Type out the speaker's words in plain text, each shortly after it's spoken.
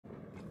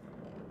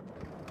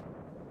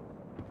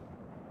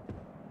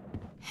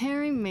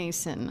Harry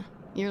Mason,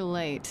 you're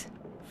late.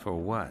 For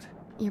what?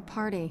 Your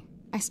party.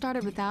 I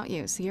started without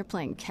you, so you're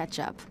playing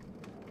catch-up.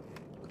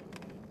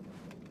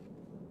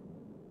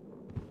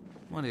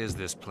 What is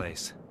this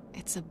place?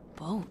 It's a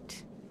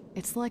boat.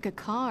 It's like a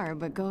car,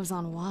 but goes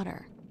on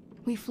water.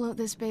 We float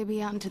this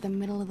baby out into the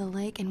middle of the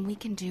lake, and we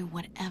can do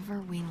whatever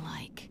we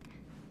like.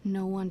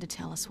 No one to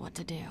tell us what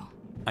to do.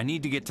 I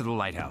need to get to the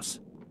lighthouse.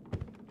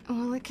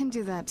 Well, it can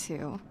do that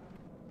too.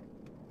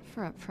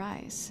 For a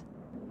price.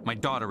 My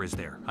daughter is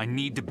there. I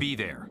need to be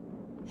there.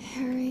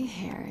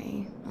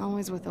 Harry,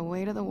 always with the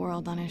weight of the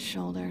world on his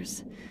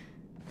shoulders.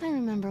 I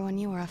remember when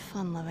you were a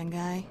fun-loving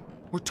guy.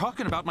 We're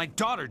talking about my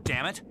daughter,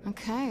 damn it!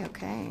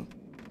 Okay.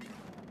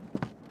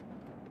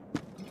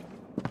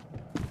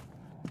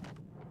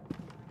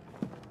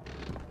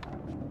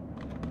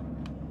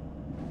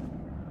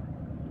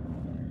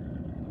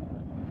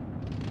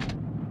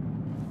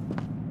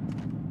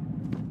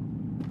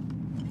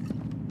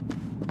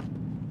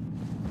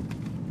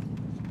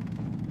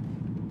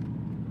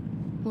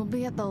 We'll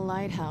be at the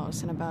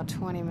lighthouse in about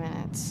 20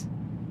 minutes.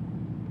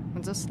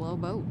 It's a slow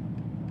boat.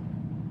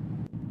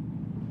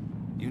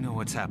 You know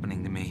what's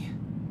happening to me.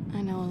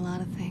 I know a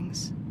lot of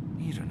things.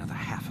 You don't know the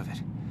half of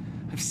it.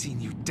 I've seen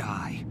you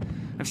die.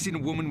 I've seen a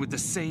woman with the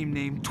same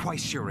name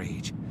twice your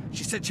age.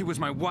 She said she was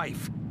my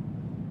wife.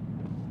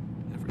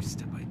 Every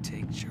step I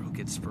take, Cheryl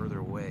gets further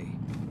away.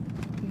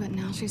 But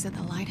now she's at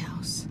the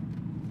lighthouse.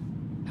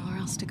 Nowhere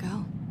else to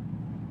go.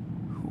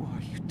 Who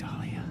are you,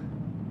 Dahlia?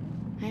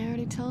 I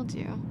already told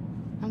you.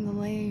 I'm the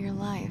lay of your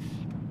life.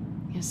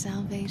 Your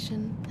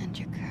salvation and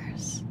your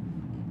curse.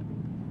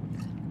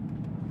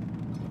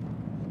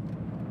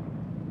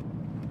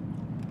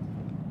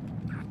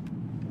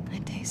 I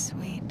taste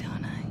sweet,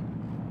 don't I?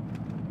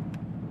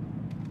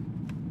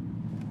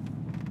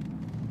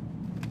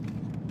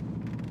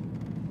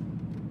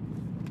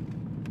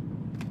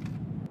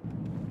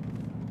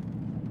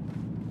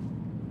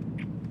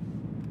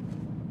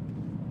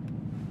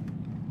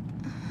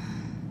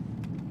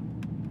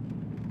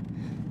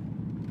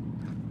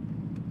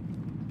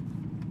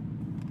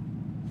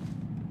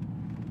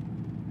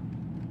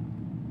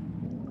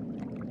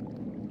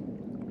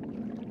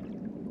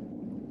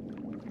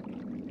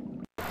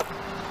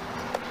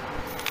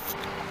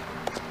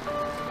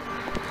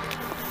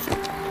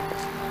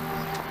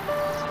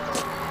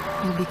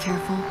 You be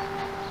careful.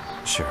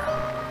 Sure.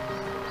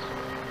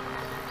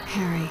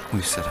 Harry.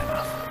 We've said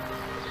enough.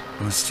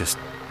 Let's just...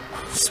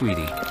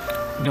 Sweetie,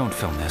 don't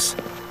film this.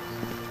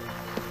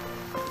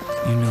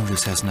 You know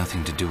this has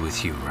nothing to do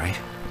with you, right?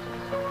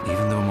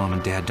 Even though Mom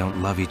and Dad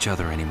don't love each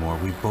other anymore,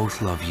 we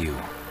both love you.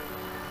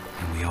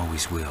 And we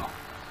always will.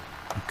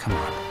 Now, come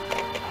on.